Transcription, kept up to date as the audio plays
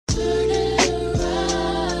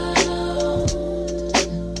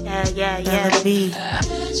beat. Yeah.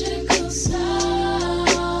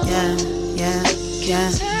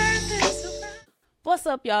 What's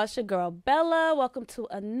up, y'all? It's your girl Bella. Welcome to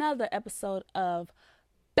another episode of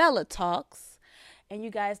Bella Talks. And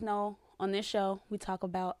you guys know on this show we talk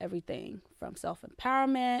about everything from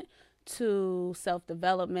self-empowerment to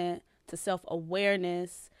self-development to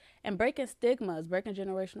self-awareness and breaking stigmas, breaking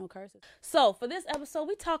generational curses. So for this episode,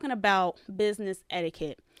 we're talking about business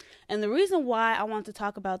etiquette. And the reason why I want to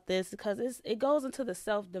talk about this is because it goes into the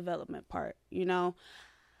self-development part. You know,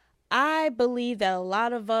 I believe that a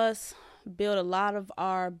lot of us build a lot of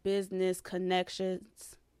our business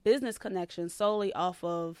connections solely off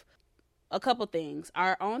of a couple things.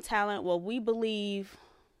 Our own talent, what we believe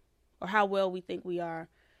or how well we think we are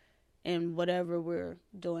in whatever we're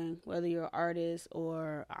doing, whether you're an artist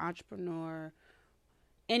or an entrepreneur,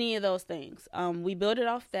 any of those things. We build it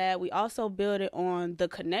off that. We also build it on the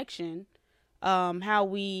connection. How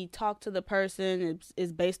we talk to the person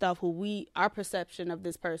is based off our perception of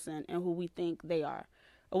this person and who we think they are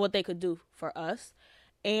or what they could do for us.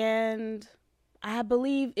 And I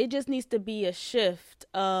believe it just needs to be a shift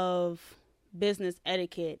of business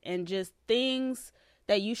etiquette and just things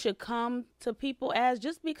that you should come to people as,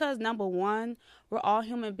 just because, number one, we're all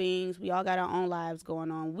human beings. We all got our own lives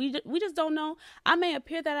going on. We just don't know. I may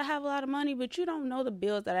appear that I have a lot of money, but you don't know the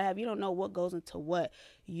bills that I have. You don't know what goes into what.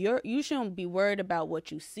 You shouldn't be worried about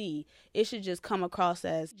what you see. It should just come across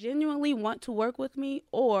as genuinely want to work with me,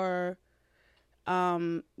 or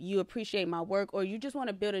you appreciate my work, or you just want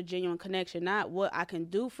to build a genuine connection, not what I can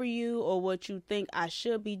do for you or what you think I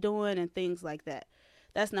should be doing and things like that.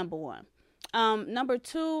 That's number one. Number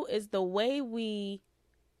two is the way we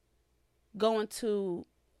go into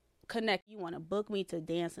connect. You want to book me to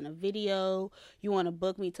dance in a video. You want to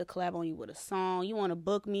book me to collab on you with a song. You want to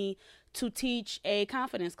book me to teach a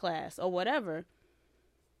confidence class or whatever.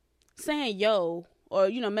 Saying yo, or,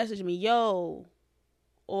 message me yo,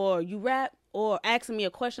 or you rap, or asking me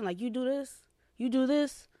a question like, you do this?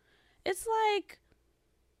 It's like,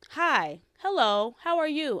 hi, hello, how are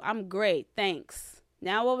you? I'm great, thanks.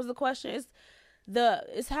 Now, what was the question?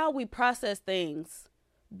 It's how we process things.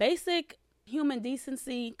 Basic human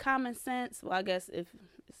decency, common sense. Well, I guess it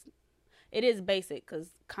is basic, because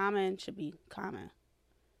common should be common,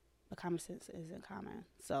 but common sense isn't common.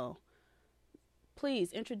 So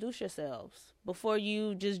please introduce yourselves before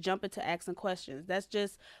you just jump into asking questions.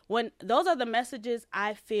 Those are the messages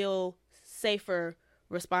I feel safer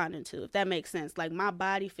responding to, if that makes sense. Like, my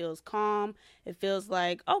body feels calm. It feels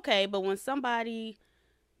like, okay, but when somebody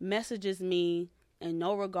messages me in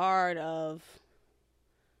no regard of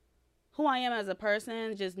who I am as a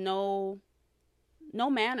person, just no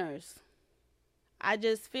manners, I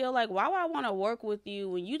just feel like, why would I want to work with you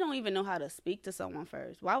when you don't even know how to speak to someone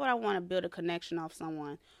first? Why would I want to build a connection off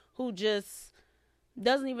someone who just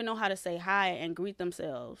doesn't even know how to say hi and greet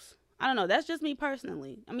themselves? I don't know. That's just me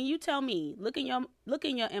personally. I mean, you tell me. Look in your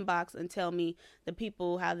inbox and tell me the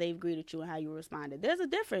people, how they've greeted you and how you responded. There's a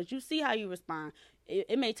difference. You see how you respond.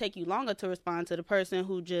 It may take you longer to respond to the person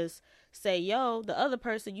who just say yo. The other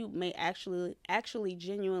person, you may actually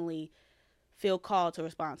genuinely feel called to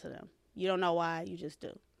respond to them. You don't know why, you just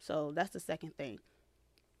do. So that's the second thing.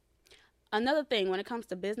 Another thing, when it comes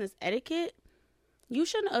to business etiquette, you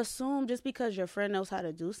shouldn't assume just because your friend knows how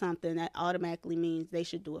to do something that automatically means they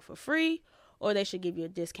should do it for free or they should give you a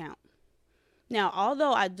discount. Now,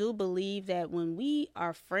 although I do believe that when we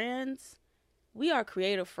are friends, we are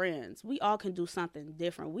creative friends. We all can do something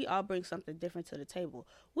different. We all bring something different to the table.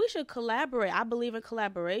 We should collaborate. I believe in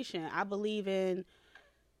collaboration. I believe in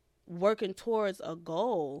working towards a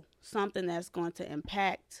goal, something that's going to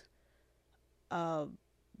impact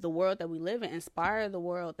the world that we live in, inspire the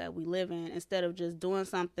world that we live in, instead of just doing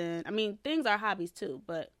something. I mean, things are hobbies too,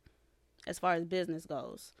 but as far as business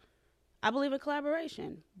goes, I believe in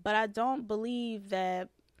collaboration. But I don't believe that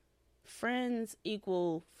friends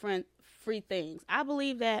equal free things. I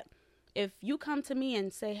believe that if you come to me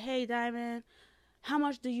and say, hey, Diamond, how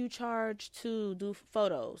much do you charge to do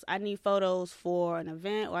photos? I need photos for an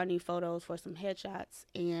event, or I need photos for some headshots,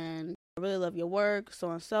 and I really love your work, so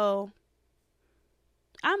and so.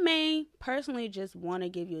 I may personally just want to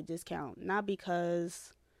give you a discount, not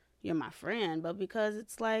because you're my friend, but because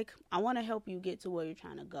it's like, I want to help you get to where you're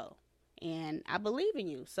trying to go. And I believe in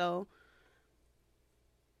you, so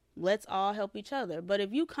let's all help each other. But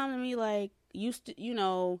if you come to me like,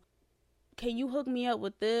 can you hook me up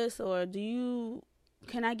with this? Or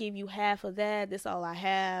can I give you half of that? This all I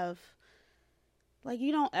have. Like,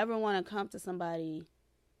 you don't ever want to come to somebody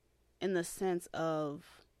in the sense of,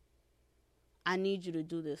 I need you to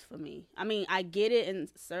do this for me. I mean, I get it in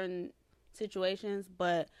certain situations.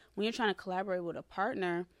 But when you're trying to collaborate with a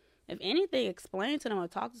partner, if anything, explain to them or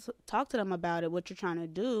talk to them about it, what you're trying to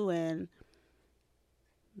do, and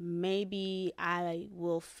maybe I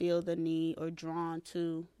will feel the need or drawn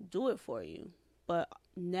to do it for you. But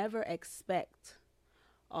never expect.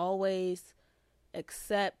 Always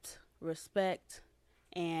accept, respect,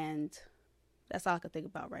 and that's all I can think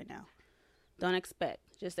about right now. Don't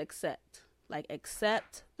expect, just accept. Like,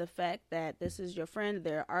 accept the fact that this is your friend,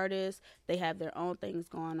 they're artists, they have their own things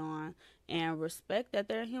going on, and respect that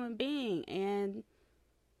they're a human being and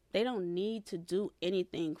they don't need to do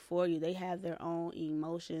anything for you. They have their own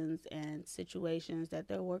emotions and situations that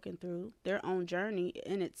they're working through, their own journey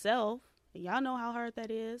in itself. Y'all know how hard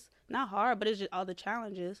that is. Not hard, but it's just all the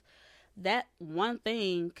challenges. That one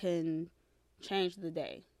thing can change the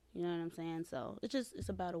day. You know what I'm saying? So it's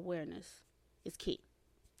about awareness. It's key.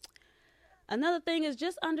 Another thing is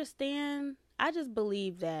just understand. I just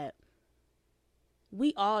believe that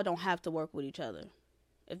we all don't have to work with each other,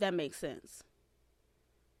 if that makes sense.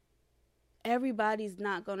 Everybody's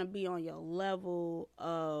not going to be on your level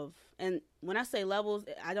of, and when I say levels,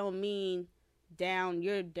 I don't mean down,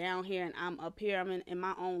 you're down here and I'm up here. I'm in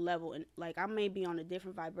my own level, and like I may be on a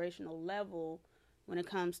different vibrational level when it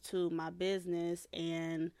comes to my business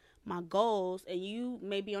and my goals, and you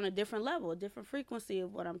may be on a different level, a different frequency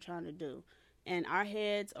of what I'm trying to do, and our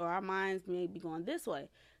heads or our minds may be going this way.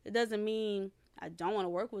 It doesn't mean I don't want to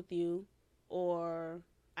work with you or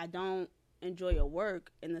I don't enjoy your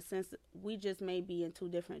work, in the sense that we just may be in two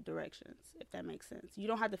different directions, if that makes sense. You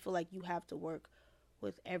don't have to feel like you have to work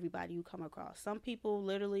with everybody you come across. Some people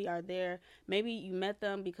literally are there. Maybe you met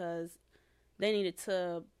them because they needed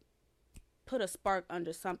to put a spark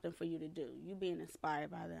under something for you to do. You being inspired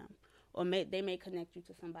by them. Or they may connect you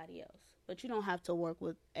to somebody else. But you don't have to work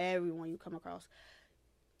with everyone you come across.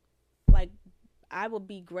 Like, I would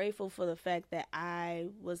be grateful for the fact that I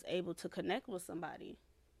was able to connect with somebody.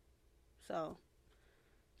 So,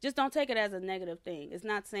 just don't take it as a negative thing. It's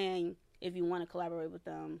not saying if you want to collaborate with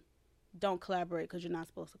them, don't collaborate, because you're not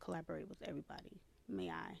supposed to collaborate with everybody. May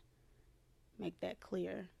I make that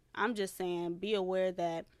clear? I'm just saying, be aware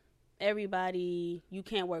that you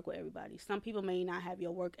can't work with everybody. Some people may not have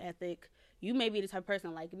your work ethic. You may be the type of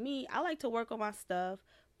person like me. I like to work on my stuff,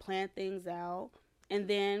 plan things out, and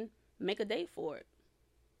then make a date for it.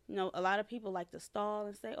 You know, a lot of people like to stall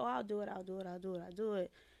and say, oh, I'll do it.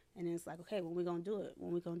 And then it's like, okay, when we gonna do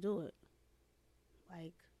it?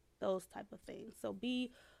 Like, those type of things. So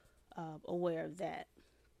be aware of that.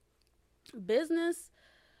 Business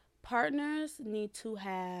partners need to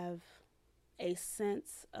have a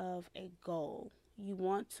sense of a goal. You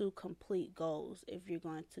want to complete goals if you're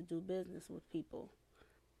going to do business with people.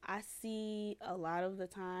 I see a lot of the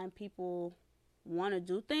time people want to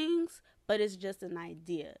do things, but it's just an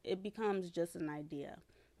idea. It becomes just an idea.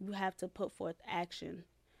 You have to put forth action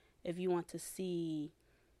if you want to see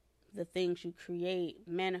the things you create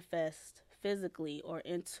manifest physically or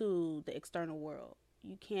into the external world.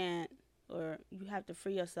 You can't, or you have to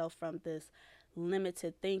free yourself from this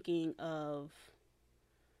limited thinking of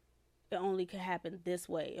it only can happen this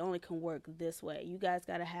way. It only can work this way. You guys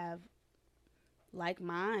got to have like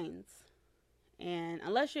minds. And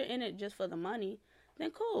unless you're in it just for the money,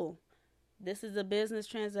 then cool. This is a business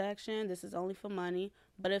transaction. This is only for money.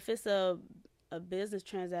 But if it's a business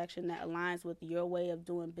transaction that aligns with your way of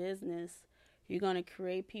doing business, you're going to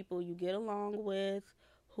create people you get along with,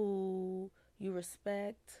 who you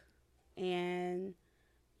respect, and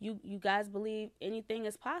you guys believe anything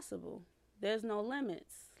is possible. There's no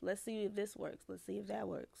limits. Let's see if this works. Let's see if that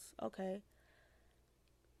works. Okay.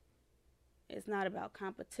 It's not about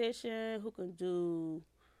competition, who can do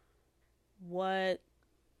what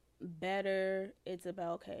better. It's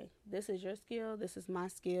about, okay, this is your skill, this is my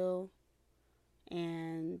skill,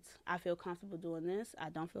 and I feel comfortable doing this. I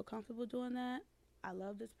don't feel comfortable doing that. I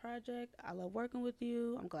love this project. I love working with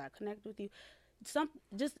you. I'm glad I connect with you.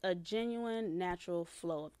 Just a genuine, natural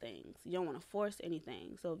flow of things. You don't want to force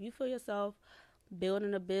anything. So if you feel yourself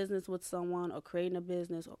building a business with someone, or creating a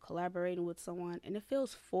business, or collaborating with someone, and it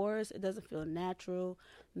feels forced, it doesn't feel natural,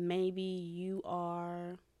 maybe you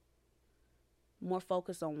are more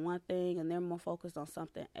focused on one thing and they're more focused on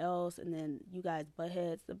something else, and then you guys butt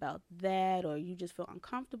heads about that, or you just feel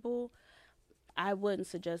uncomfortable, I wouldn't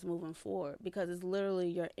suggest moving forward, because it's literally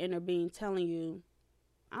your inner being telling you,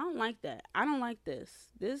 I don't like that. I don't like this.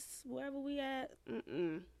 This, wherever we at,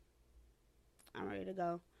 I'm ready to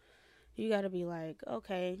go. You got to be like,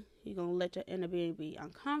 okay, you're going to let your inner being be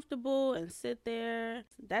uncomfortable and sit there.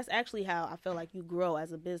 That's actually how I feel like you grow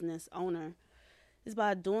as a business owner. It's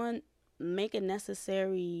by making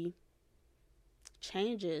necessary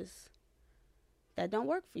changes that don't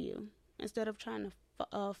work for you, instead of trying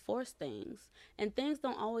to force things. And things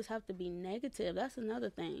don't always have to be negative. That's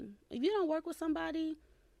another thing. If you don't work with somebody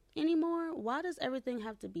anymore, why does everything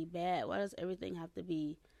have to be bad? Why does everything have to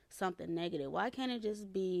be something negative? Why can't it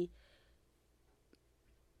just be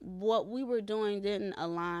what we were doing didn't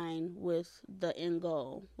align with the end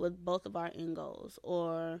goal, with both of our end goals,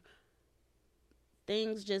 or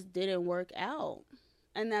things just didn't work out?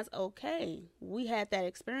 And that's okay. We had that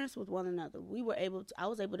experience with one another. I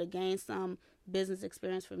was able to gain some business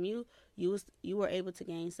experience from you. You were able to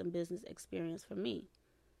gain some business experience from me.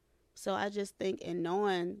 So I just think, and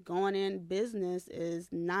knowing going in business is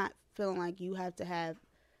not feeling like you have to have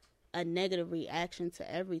a negative reaction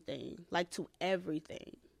to everything, like to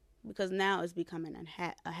everything, because now it's becoming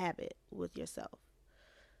a habit with yourself.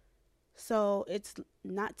 So it's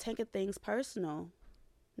not taking things personal,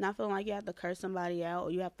 not feeling like you have to curse somebody out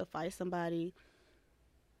or you have to fight somebody.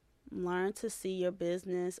 Learn to see your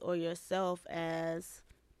business or yourself as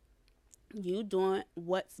you doing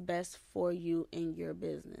what's best for you in your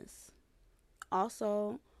business.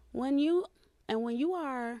 Also, when you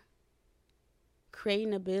are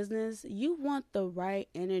creating a business, you want the right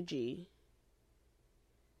energy.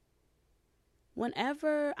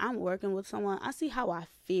 Whenever I'm working with someone, I see how I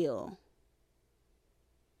feel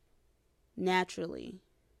naturally.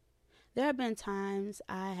 There have been times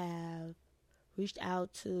I have reached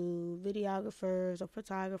out to videographers or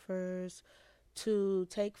photographers to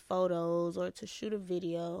take photos or to shoot a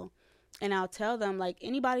video, and I'll tell them, like,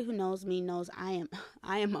 anybody who knows me knows I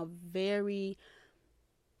am a very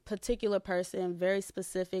particular person, very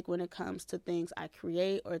specific when it comes to things I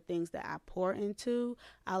create or things that I pour into.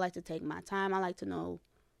 I like to take my time. I like to know,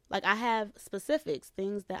 like, I have specifics,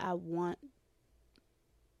 things that I want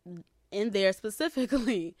in there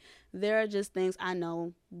specifically. There are just things I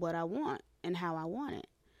know what I want and how I want it.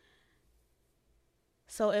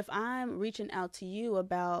 So if I'm reaching out to you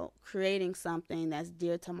about creating something that's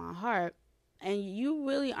dear to my heart, and you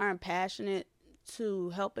really aren't passionate to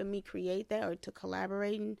helping me create that or to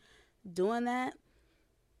collaborating doing that,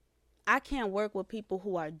 I can't work with people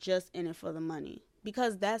who are just in it for the money,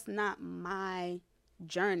 because that's not my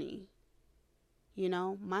journey. You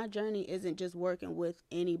know, my journey isn't just working with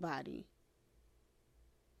anybody.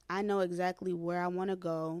 I know exactly where I want to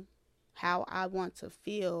go, how I want to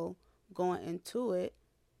feel going into it.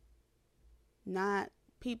 Not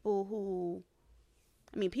people who,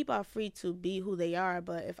 people are free to be who they are,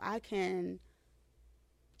 but if I can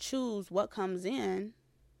choose what comes in,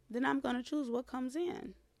 then I'm going to choose what comes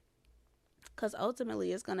in. Because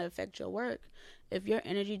ultimately it's going to affect your work if your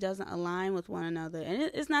energy doesn't align with one another.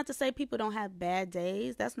 And it's not to say people don't have bad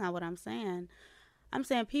days. That's not what I'm saying. I'm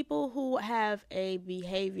saying people who have a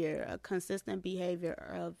consistent behavior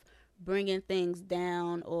of bringing things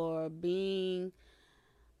down or being,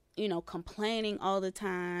 complaining all the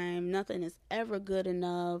time, nothing is ever good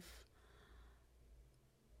enough,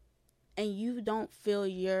 and you don't feel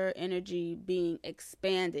your energy being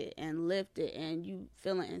expanded and lifted and you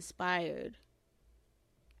feeling inspired,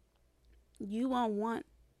 you won't want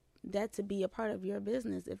that to be a part of your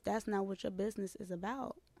business if that's not what your business is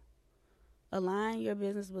about. Align your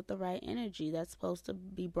business with the right energy that's supposed to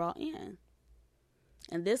be brought in.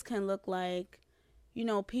 And this can look like,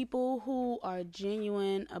 people who are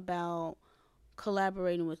genuine about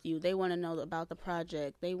collaborating with you. They want to know about the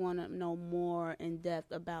project. They want to know more in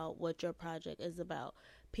depth about what your project is about.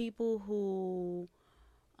 People who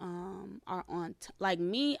are on like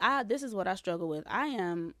me. This is what I struggle with. I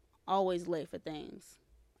am always late for things.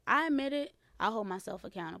 I admit it. I hold myself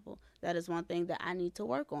accountable. That is one thing that I need to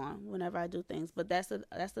work on whenever I do things. But that's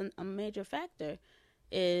a major factor,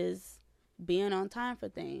 is being on time for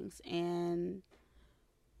things,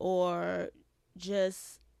 or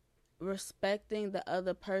just respecting the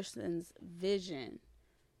other person's vision,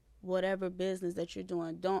 whatever business that you're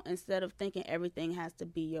doing. Instead of thinking everything has to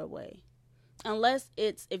be your way. Unless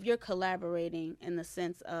if you're collaborating in the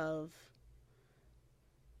sense of,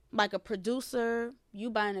 like, a producer, you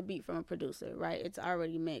buying a beat from a producer, right? It's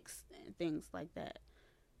already mixed and things like that.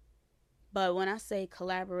 But when I say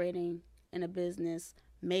collaborating in a business,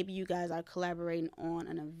 maybe you guys are collaborating on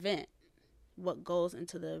an event. What goes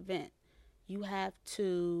into the event? You have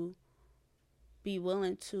to be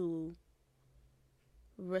willing to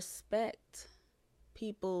respect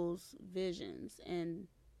people's visions and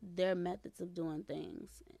their methods of doing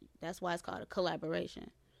things. That's why it's called a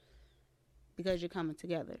collaboration, because you're coming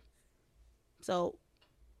together. So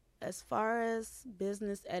as far as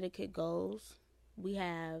business etiquette goes, we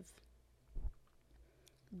have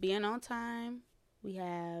being on time, we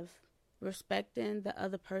have respecting the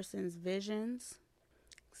other person's visions,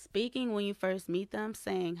 speaking when you first meet them,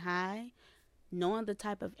 saying hi, knowing the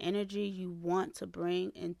type of energy you want to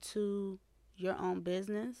bring into your own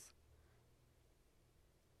business,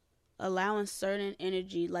 allowing certain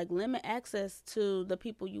energy, like limit access to the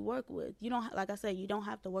people you work with. You don't, like I said, you don't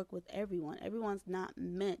have to work with everyone. Everyone's not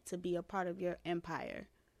meant to be a part of your empire.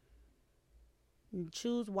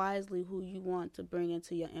 Choose wisely who you want to bring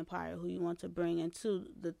into your empire, who you want to bring into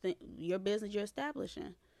your business you're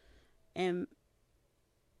establishing, and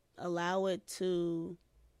allow it to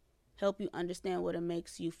help you understand what it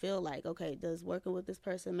makes you feel like. Okay, does working with this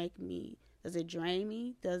person does it drain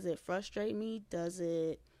me? Does it frustrate me? Is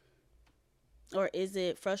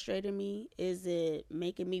it frustrating me? Is it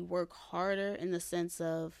making me work harder in the sense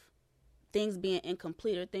of things being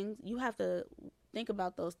incomplete or things? You have to think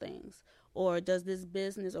about those things. Or does this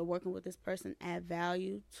business or working with this person add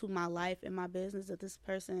value to my life and my business? Does this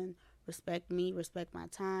person respect me, respect my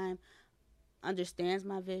time, understands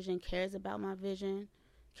my vision, cares about my vision,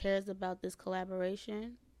 cares about this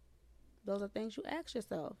collaboration? Those are things you ask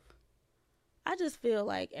yourself. I just feel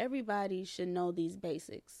like everybody should know these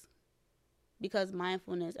basics. Because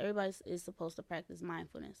mindfulness, everybody is supposed to practice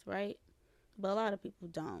mindfulness, right? But a lot of people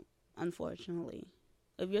don't, unfortunately.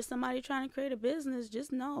 If you're somebody trying to create a business,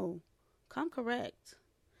 just know, come correct.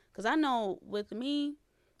 Because I know with me,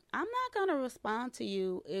 I'm not going to respond to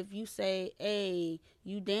you if you say, hey,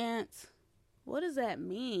 you dance. What does that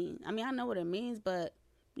mean? I mean, I know what it means, but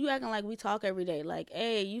you acting like we talk every day. Like,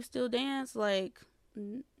 hey, you still dance? Like,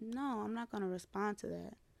 no, I'm not going to respond to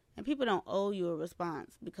that. And people don't owe you a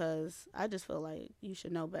response, because I just feel like you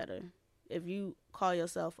should know better. If you call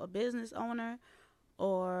yourself a business owner,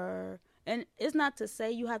 and it's not to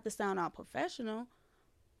say you have to sound all professional.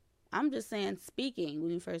 I'm just saying, speaking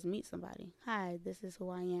when you first meet somebody. Hi, this is who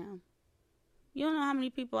I am. You don't know how many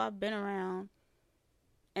people I've been around,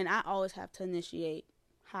 and I always have to initiate.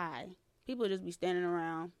 Hi. People just be standing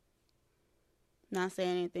around, not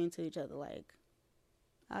saying anything to each other, like,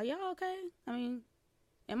 are y'all okay? I mean,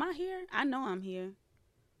 am I here? I know I'm here.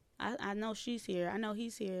 I know she's here. I know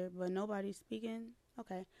he's here, but nobody's speaking.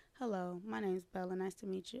 Okay. Hello, my name's Bella. Nice to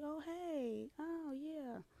meet you. Oh, hey. Oh,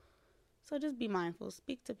 yeah. So just be mindful.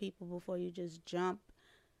 Speak to people before you just jump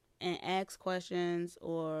and ask questions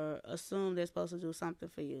or assume they're supposed to do something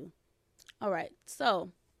for you. All right.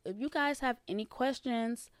 So if you guys have any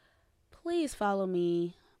questions, please follow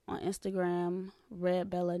me on Instagram,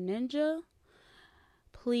 Red Bella Ninja.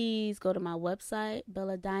 Please go to my website,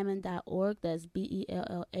 belladiamond.org. That's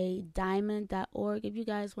BELLA diamond.org. If you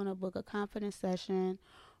guys want to book a confidence session,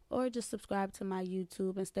 or just subscribe to my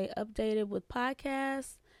YouTube and stay updated with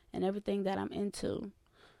podcasts and everything that I'm into.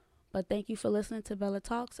 But thank you for listening to Bella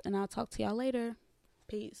Talks, and I'll talk to y'all later.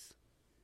 Peace.